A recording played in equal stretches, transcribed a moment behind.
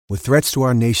With threats to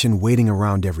our nation waiting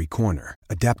around every corner,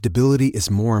 adaptability is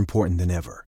more important than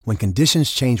ever. When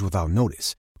conditions change without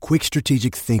notice, quick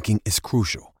strategic thinking is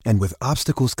crucial. And with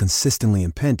obstacles consistently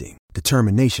impending,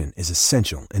 determination is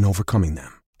essential in overcoming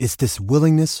them. It's this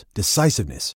willingness,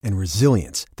 decisiveness, and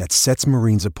resilience that sets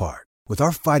Marines apart. With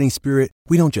our fighting spirit,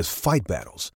 we don't just fight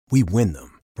battles, we win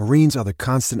them. Marines are the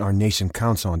constant our nation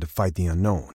counts on to fight the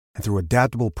unknown. And through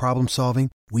adaptable problem solving,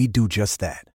 we do just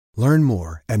that. Learn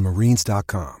more at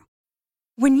marines.com.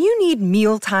 When you need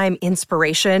mealtime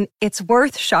inspiration, it's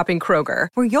worth shopping Kroger,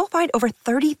 where you'll find over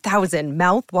 30,000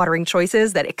 mouth-watering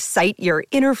choices that excite your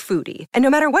inner foodie. And no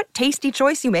matter what tasty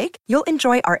choice you make, you'll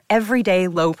enjoy our everyday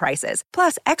low prices,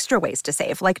 plus extra ways to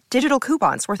save, like digital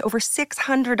coupons worth over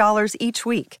 $600 each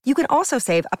week. You can also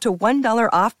save up to $1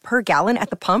 off per gallon at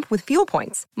the pump with fuel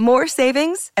points. More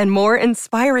savings and more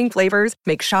inspiring flavors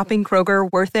make shopping Kroger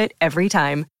worth it every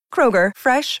time. Kroger,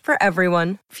 fresh for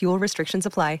everyone. Fuel restrictions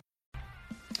apply.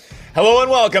 Hello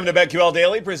and welcome to BetQL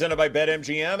Daily, presented by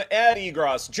BetMGM. Ed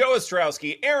Egros, Joe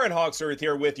Ostrowski, Aaron Hawksworth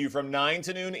here with you from 9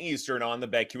 to noon Eastern on the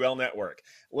BetQL Network.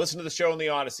 Listen to the show in the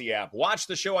Odyssey app. Watch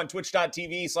the show on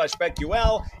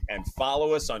twitch.tv/BetQL and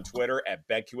follow us on Twitter at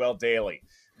BetQL Daily.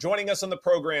 Joining us on the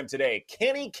program today,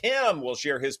 Kenny Kim will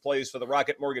share his plays for the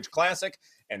Rocket Mortgage Classic,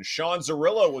 and Sean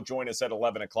Zerillo will join us at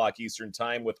 11 o'clock Eastern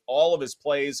Time with all of his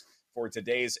plays for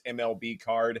today's MLB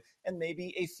card and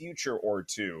maybe a future or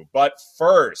two. But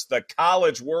first, the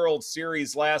College World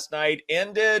Series last night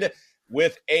ended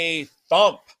with a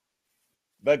thump.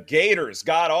 The Gators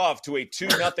got off to a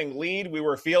 2-0 lead. We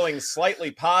were feeling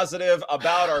slightly positive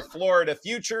about our Florida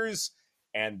futures,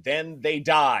 and then they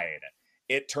died.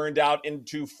 It turned out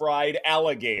into fried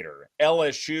alligator.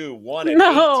 LSU won at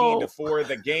 18-4.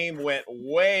 The game went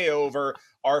way over.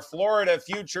 Our Florida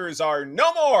futures are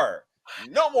no more.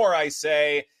 No more, I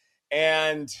say.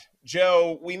 And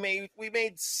Joe, we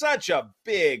made such a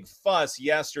big fuss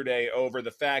yesterday over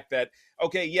the fact that,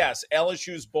 okay, yes,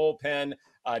 LSU's bullpen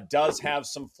does have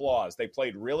some flaws. They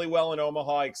played really well in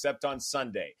Omaha, except on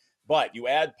Sunday. But you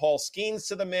add Paul Skeens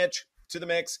to the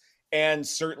mix, and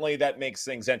certainly that makes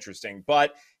things interesting.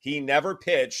 But he never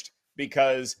pitched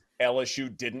because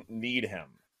LSU didn't need him.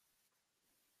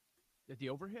 Did the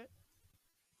overhit?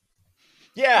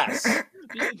 Yes.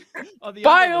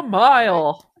 By a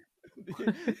mile.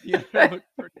 Yeah, that looked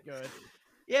pretty good.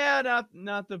 Yeah,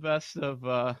 not the best of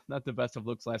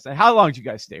looks last night. How long did you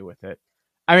guys stay with it?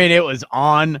 I mean, it was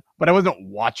on, but I wasn't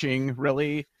watching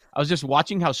really. I was just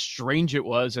watching how strange it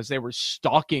was as they were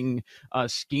stalking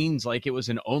Skeens like it was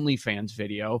an OnlyFans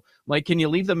video. Like, can you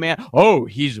leave the man? Oh,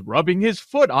 he's rubbing his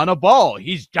foot on a ball.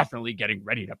 He's definitely getting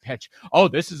ready to pitch. Oh,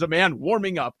 this is a man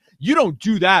warming up. You don't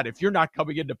do that if you're not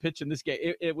coming in to pitch in this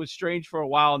game. It was strange for a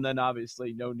while, and then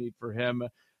obviously no need for him.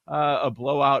 A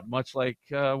blowout, much like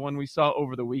one we saw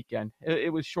over the weekend.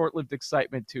 It was short-lived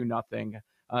excitement, 2-0.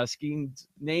 Skeens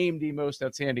named the most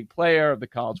outstanding player of the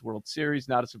College World Series.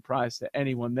 Not a surprise to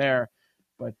anyone there.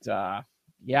 But,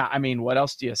 yeah, I mean, what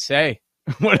else do you say?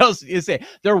 What else do you say?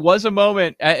 There was a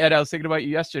moment, and I was thinking about you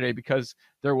yesterday because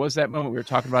there was that moment we were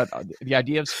talking about the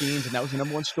idea of Skeens, and that was the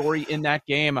number one story in that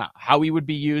game, how he would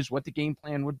be used, what the game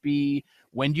plan would be,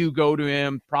 when do you go to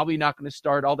him, probably not going to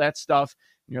start, all that stuff.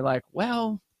 And you're like,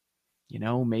 well, you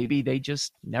know, maybe they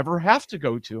just never have to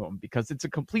go to him because it's a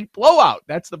complete blowout.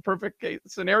 That's the perfect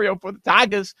scenario for the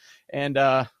Tigers. And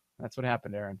that's what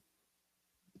happened, Aaron.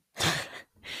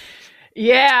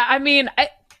 Yeah, I mean,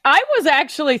 I was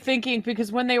actually thinking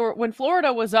because when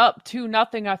Florida was up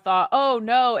 2-0, I thought, oh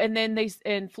no. And then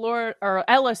Florida or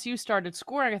LSU started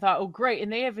scoring. I thought, oh great.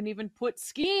 And they haven't even put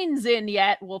Skeens in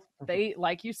yet. Well, they,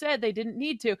 like you said, they didn't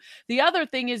need to. The other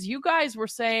thing is you guys were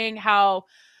saying how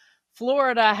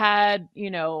Florida had,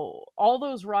 all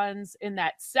those runs in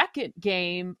that second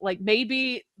game. Like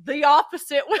maybe the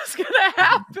opposite was going to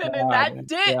happen. And that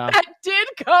did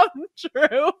come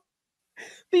true.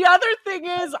 The other thing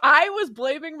is I was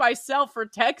blaming myself for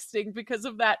texting because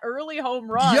of that early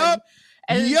home run.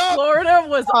 Florida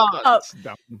was up.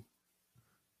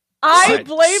 I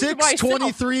blamed myself.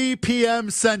 6:23 p.m.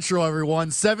 Central,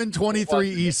 everyone. 7:23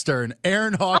 Eastern.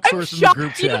 Aaron Hawksworth in the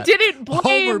group chat. You didn't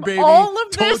blame Homer, baby. all of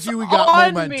Told this you we got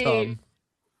on momentum. me.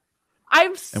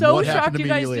 I'm so shocked you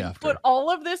guys didn't put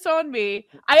all of this on me.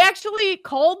 I actually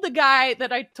called the guy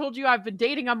that I told you I've been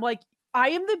dating. I'm like, I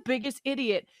am the biggest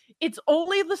idiot. It's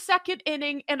only the second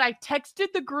inning, and I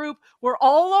texted the group. We're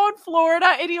all on Florida,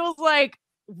 and he was like,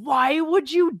 why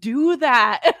would you do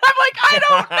that? And I'm like, I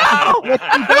don't know. What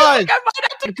she does.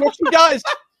 It's what she does.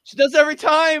 She does every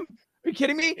time. Are you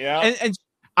kidding me? Yeah. And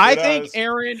I think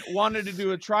Aaron wanted to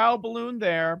do a trial balloon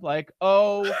there. Like,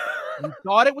 oh, you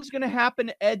thought it was going to happen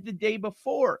to Ed the day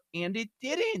before, and it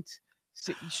didn't.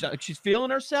 She's feeling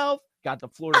herself, got the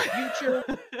Florida future.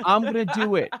 I'm going to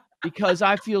do it because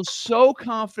I feel so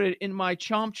confident in my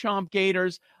chomp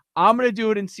Gators. I'm going to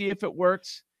do it and see if it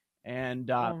works. And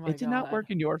it did not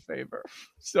work in your favor.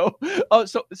 So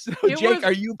Jake,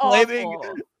 are you blaming?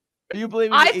 Awful. Are you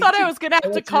blaming? I thought I was going to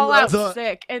have to call out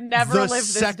sick and never live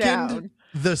this down.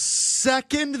 The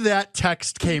second that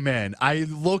text came in, I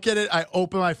look at it, I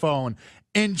open my phone,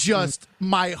 and just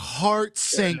my heart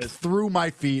sank through my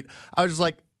feet. I was just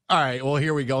like, all right, well,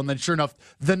 here we go. And then sure enough,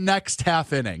 the next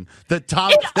half inning, that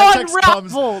text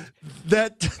comes in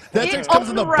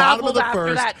the bottom of the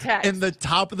first, and the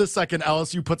top of the second,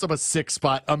 LSU puts up a 6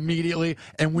 spot immediately,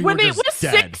 and we were just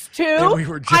dead. 6-2, we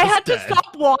were just I had dead. to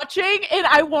stop watching, and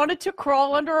I wanted to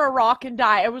crawl under a rock and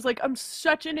die. I was like, I'm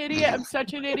such an idiot.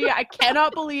 I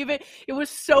cannot believe it. It was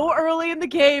so early in the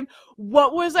game.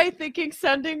 What was I thinking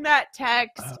sending that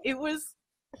text? It was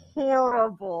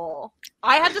horrible.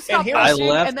 I had to stop watching,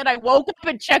 and then I woke up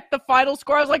and checked the final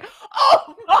score. I was like,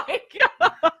 oh my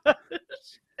gosh,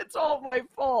 it's all my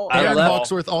fault. Aaron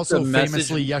Hawksworth also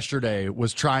famously yesterday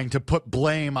was trying to put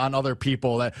blame on other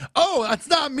people that, that's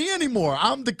not me anymore.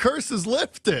 The curse is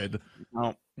lifted.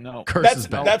 No.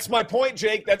 That's my point,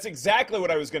 Jake. That's exactly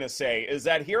what I was going to say, is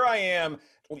that here I am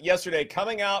yesterday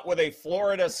coming out with a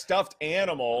Florida stuffed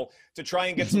animal to try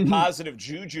and get some positive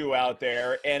juju out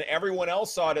there, and everyone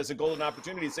else saw it as a golden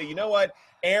opportunity to say, you know what,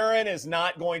 Aaron is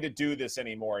not going to do this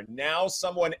anymore. Now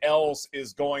someone else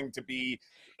is going to be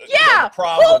the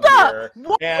problem hold up. here.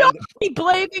 Why not be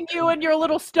blaming you and your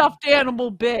little stuffed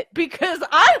animal bit? Because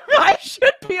I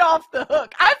should be off the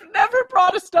hook. I've never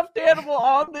brought a stuffed animal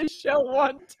on this show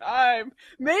one time.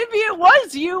 Maybe it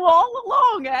was you all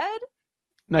along, Ed.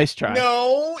 Nice try.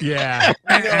 No. Yeah.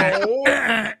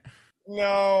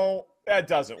 No, that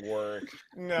doesn't work.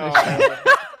 No.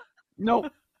 Nope.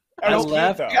 That was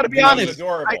cute, though. I gotta be honest.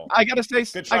 Adorable. I gotta say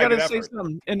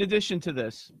something in addition to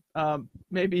this.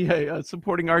 Maybe a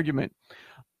supporting argument.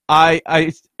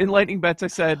 I in Lightning Bets I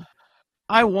said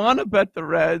I want to bet the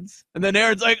Reds, and then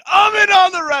Aaron's like, I'm in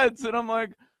on the Reds, and I'm like,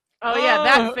 oh yeah,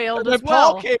 that failed as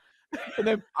well. And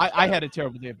then I had a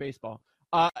terrible day of baseball.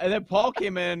 And then Paul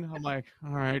came in. I'm like,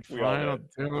 all right, fine, I'll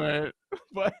do it.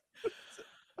 But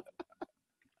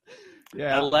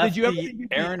yeah, I left the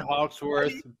Aaron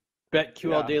Hawksworth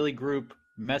BetQL Daily group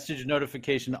message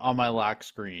notification on my lock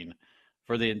screen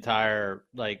for the entire,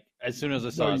 as soon as I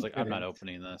saw it, I was like, I'm not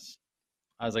opening this.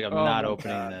 I was like, I'm not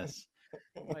opening this.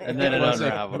 And then it was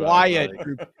a quiet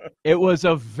group. It was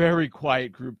a very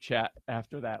quiet group chat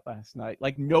after that last night.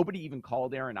 Like, nobody even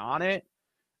called Aaron on it.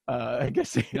 I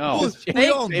guess no. We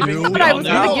all knew. But I was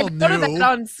going to get out of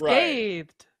that unscathed. Right.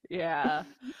 Yeah.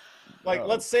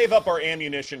 Let's save up our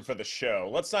ammunition for the show.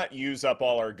 Let's not use up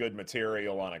all our good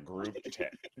material on a group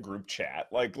chat.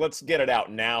 Let's get it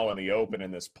out now in the open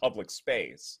in this public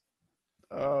space.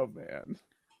 Oh man,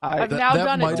 I've now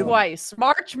done it twice.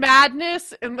 March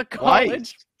Madness in the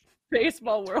college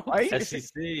baseball world.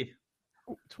 SEC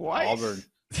twice. Auburn.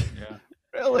 Yeah.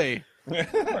 Really?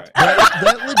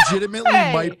 that legitimately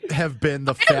might have been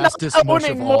the fastest mush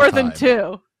of all more time. Than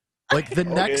two. The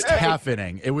next half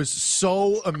inning, it was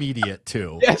so immediate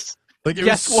too. Yes. It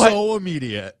was so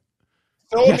immediate.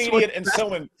 So immediate and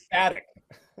so emphatic.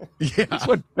 Yeah. That's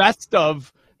what best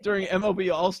of during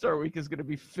MLB All-Star Week is going to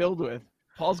be filled with.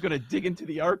 Paul's going to dig into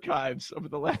the archives over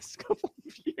the last couple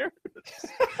of years.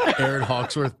 Aaron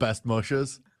Hawksworth best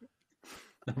mushes.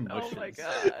 Oh my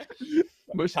god.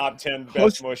 Top 10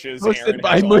 best mushes. Hosted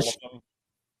by Mush.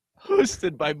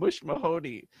 Hosted by Mush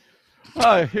Mahoney.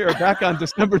 Here, back on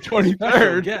December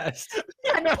 23rd. Yes.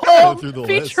 And Paul,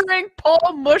 featuring Paul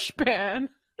Mushpan.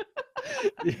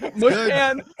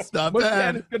 Mushpan is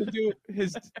going to do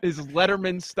his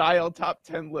Letterman style top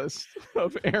 10 list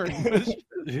of Aaron Mush.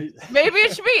 Maybe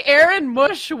it should be Aaron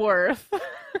Mushworth.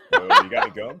 You got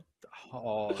to go.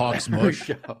 Hawks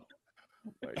Mush.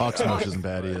 Hawks Mush isn't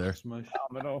bad either.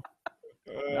 Phenomenal.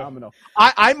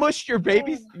 I mushed your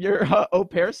baby, your au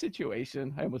pair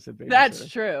situation. I almost said baby. That's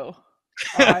true.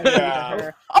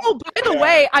 Oh, by the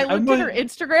way, I looked at her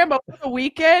Instagram over the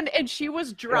weekend, and she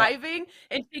was driving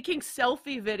and taking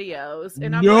selfie videos.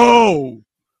 And I'm like,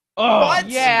 what?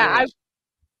 Yeah.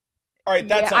 All right,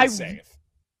 that's unsafe.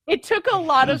 It took a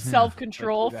lot of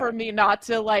self-control for me not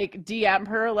to DM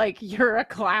her you're a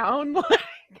clown.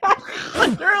 I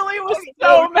literally was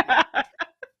so mad.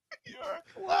 You're a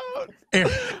clown.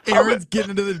 Aaron's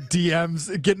getting into the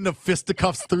DMs, getting the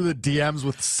fisticuffs through the DMs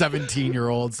with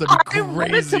 17-year-olds. That'd be I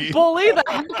wanted crazy. to bully the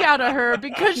heck out of her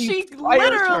because she fires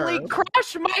literally her.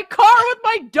 crashed my car with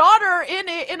my daughter in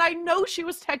it, and I know she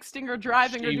was texting or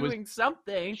driving or She was- doing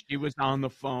something. She was on the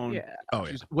phone. Yeah. Oh,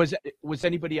 yeah. Was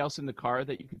anybody else in the car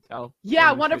that you could tell? Yeah,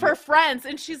 From the one of video? her friends,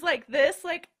 and she's like this,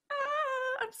 like,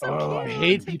 I'm so Oh, I cute.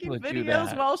 hate taking people that do videos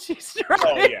that. while she's Oh,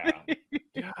 driving. yeah.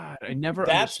 God, I never.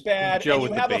 That's understood. bad. Joe and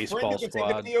with you the have a baseball friend who can take a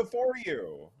squad. video for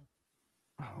you.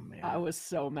 Oh man. I was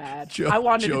so mad. Joe- I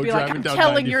wanted Joe to be like, driving I'm down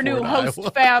telling your 94 new to host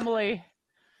Iowa. family.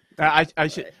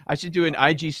 I should do an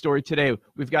IG story today.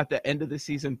 We've got the end of the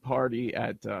season party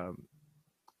at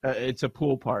it's a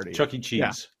pool party. Chuck E.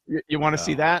 Cheese. Yeah. You want to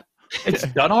see that? It's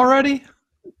done already?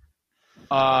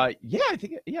 Yeah, I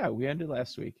think we ended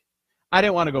last week. I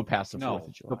didn't want to go past the 4th No, of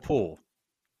the July. pool.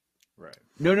 Right.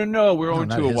 No. We're No, going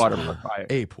not to a his water pool. park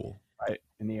A pool. right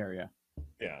in the area.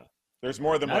 Yeah. There's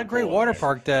more than Not one a great pool in water there.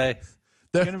 park day.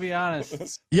 That- I'm going to be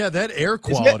honest. Yeah, that air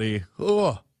quality.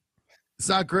 Oh, it's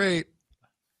not great.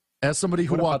 As somebody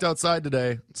who What walked about- outside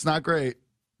today, it's not great.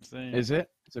 Is it?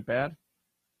 Is it bad?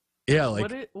 Yeah,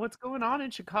 like What's going on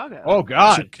in Chicago? Oh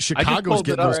God, Chicago's pulled it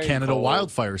getting up. those Canada Cold.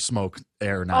 wildfire smoke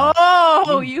air now.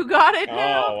 Oh, you got it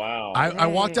now. Oh, wow. I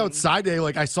walked Dang. outside today.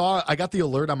 Like I got the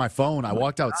alert on my phone. I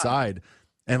walked outside,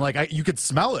 and like you could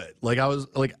smell it. Like I was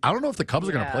like, I don't know if the Cubs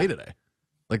are going to Yeah. play today.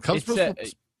 Like Cubs.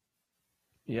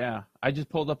 Yeah, I just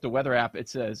pulled up the weather app. It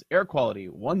says air quality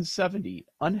 170,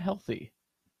 unhealthy.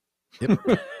 I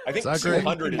think Is that great?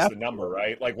 200 is the number,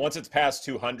 right? Like once it's past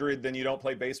 200, then you don't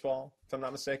play baseball, if I'm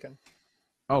not mistaken.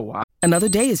 Oh wow. Another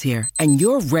day is here, and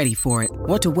you're ready for it.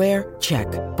 What to wear? Check.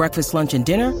 Breakfast, lunch, and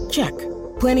dinner? Check.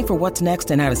 Planning for what's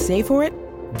next and how to save for it?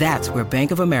 That's where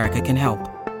Bank of America can help.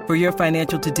 For your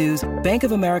financial to-dos, Bank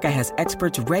of America has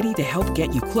experts ready to help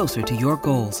get you closer to your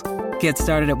goals. Get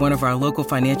started at one of our local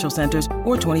financial centers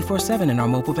or 24/7 in our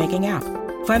mobile banking app.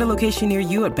 Find a location near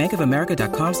you at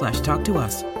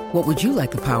bankofamerica.com/talktous. What would you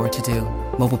like the power to do?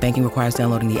 Mobile banking requires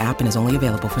downloading the app and is only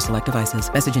available for select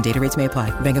devices. Message and data rates may apply.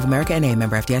 Bank of America N.A.,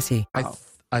 member FDIC.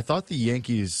 I thought the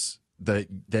Yankees that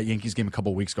Yankees game a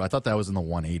couple weeks ago. I thought that was in the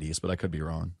 180s, but I could be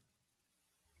wrong.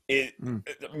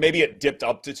 Maybe it dipped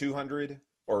up to 200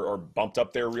 or bumped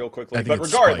up there real quickly. I think But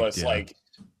it regardless, spiked,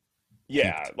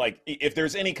 like if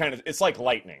there's any kind of, it's like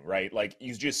lightning, right? Like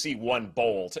you just see one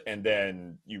bolt and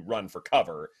then you run for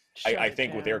cover. I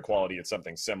think with air quality, it's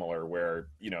something similar where,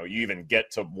 you even get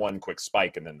to one quick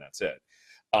spike and then that's it.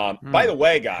 By the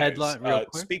way, guys, Headline real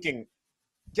quick. speaking,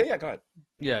 yeah, go ahead.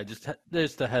 Yeah,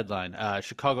 there's the headline.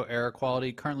 Chicago air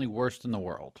quality currently worst in the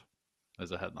world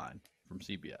as a headline from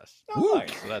CBS. Oh,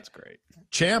 nice. So that's great.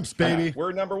 Champs, baby.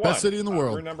 We're number one. Best city in the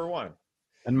world. We're number one.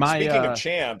 And my Speaking of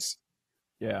champs,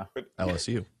 yeah.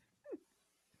 LSU.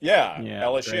 Yeah, Yeah,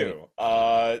 LSU.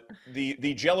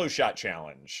 The Jello shot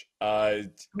challenge. I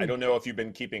don't know if you've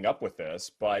been keeping up with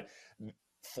this, but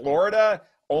Florida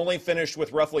only finished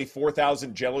with roughly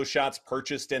 4,000 Jello shots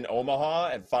purchased in Omaha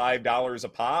at $5 a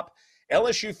pop.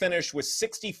 LSU finished with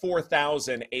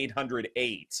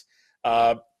 64,808,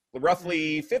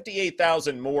 roughly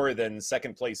 58,000 more than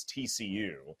second place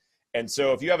TCU. And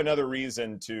so if you have another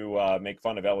reason to make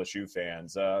fun of LSU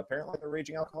fans, apparently they're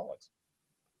raging alcoholics.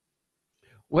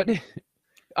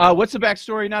 What's the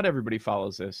backstory? Not everybody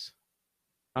follows this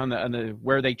on the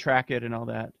where they track it and all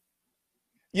that.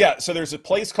 Yeah, so there's a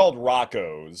place called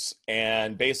Rocco's,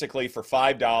 and basically for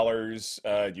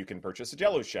 $5, you can purchase a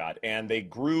Jello shot, and they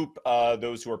group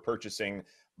those who are purchasing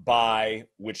by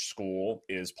which school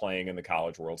is playing in the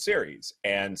College World Series.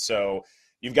 And so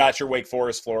you've got your Wake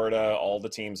Forest, Florida, all the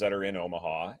teams that are in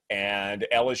Omaha, and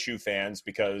LSU fans,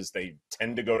 because they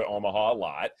tend to go to Omaha a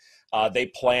lot, they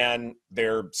plan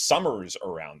their summers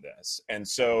around this. And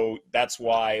so that's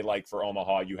why, like for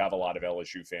Omaha, you have a lot of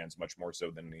LSU fans, much more so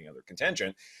than any other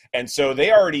contingent. And so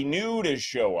they already knew to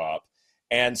show up.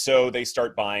 And so they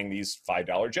start buying these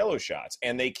 $5 Jello shots.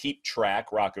 And they keep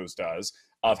track, Rocco's does,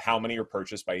 of how many are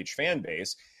purchased by each fan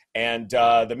base. And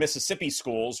the Mississippi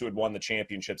schools, who had won the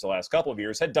championships the last couple of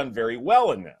years, had done very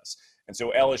well in this. And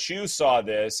so LSU saw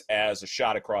this as a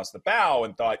shot across the bow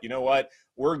and thought, you know what,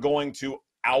 we're going to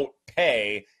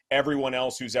outpay everyone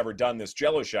else who's ever done this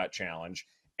Jello shot challenge.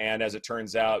 And as it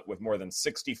turns out, with more than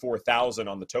 64,000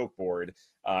 on the tote board,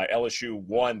 LSU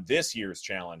won this year's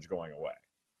challenge going away.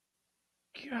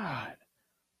 God,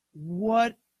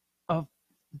 what a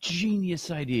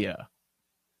genius idea.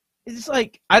 It's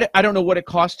like, I don't know what it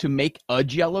costs to make a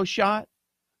Jello shot,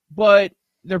 but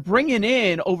they're bringing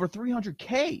in over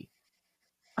 $300K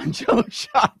on Jello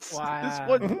shots. Wow. This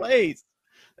one place.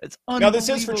 It's Now, this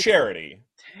is for unbelievable. charity,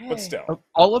 but still.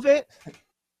 All of it?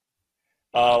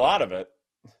 A lot of it.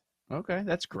 Okay,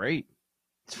 that's great.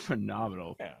 It's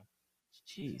phenomenal. Yeah.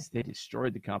 Jeez, they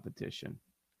destroyed the competition.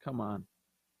 Come on.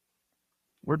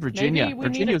 Where'd Virginia? Maybe we need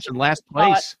Virginia's a in last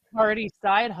place. Party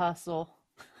side hustle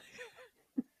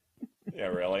Yeah,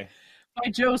 really? by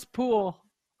Joe's Pool.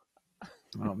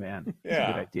 Oh man, that's a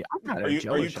Yeah. good idea. I'm not Are a you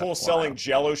Jello shot cool for a selling while.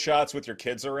 Jello shots with your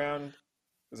kids around?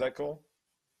 Is that cool?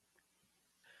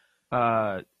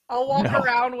 I'll walk No.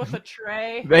 around with a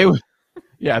tray. They would,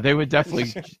 yeah, they would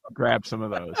definitely grab some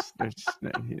of those. There's,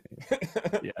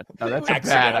 yeah, no, that's a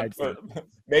bad idea.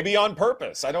 Maybe on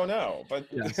purpose. I don't know, but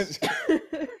Yes.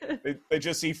 they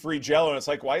just see free Jello, and it's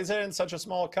like, why is it in such a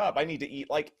small cup? I need to eat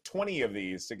like 20 of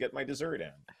these to get my dessert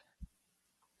in.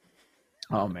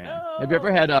 Oh man, have you ever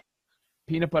had a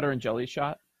peanut butter and jelly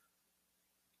shot?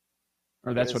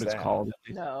 Or that's What what is it's that? called.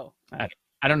 No.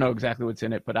 I don't know exactly what's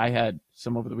in it, but I had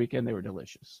some over the weekend. They were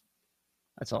delicious.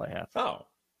 That's all I have. Oh,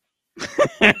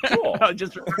 cool. I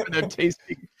just remember them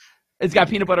tasting. It's got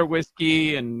peanut butter,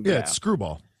 whiskey, and Yeah, it's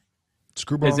Screwball.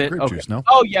 Screwball Is and it? grape Okay. juice, no?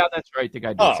 Oh yeah, that's right. The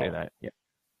guy did say Oh. that. Yeah,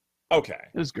 Okay.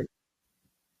 it was good.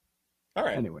 All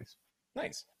right. Anyways,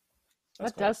 Nice.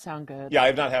 That's That cool. does sound good. Yeah,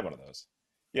 I've not had one of those.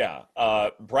 Yeah.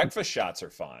 Breakfast shots are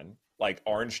fun. Like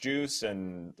orange juice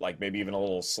and like maybe even a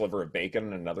little sliver of bacon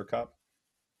in another cup.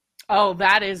 Oh,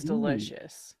 that is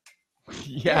delicious.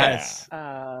 yes.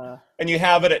 And you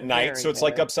have it at night, Very so it's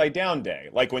like good. upside down day.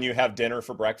 Like when you have dinner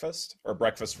for breakfast or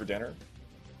breakfast for dinner.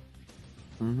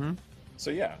 Mm-hmm.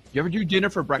 So yeah. You ever do dinner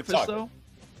for breakfast talk. though?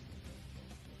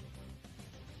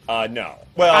 No.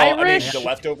 Well, I mean, Irish- the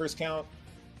leftovers count.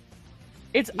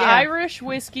 It's Yeah. Irish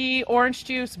whiskey, orange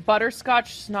juice,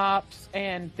 butterscotch schnapps,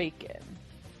 and bacon.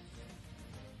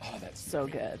 Oh, that's So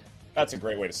good. That's a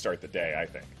great way to start the day, I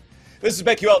think. This is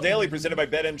BetQL Daily presented by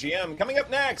BetMGM. Coming up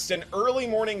next, an early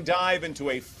morning dive into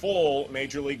a full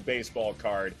Major League Baseball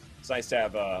card. It's nice to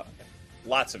have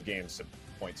lots of games to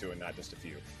point to and not just a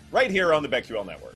few. Right here on the BetQL Network.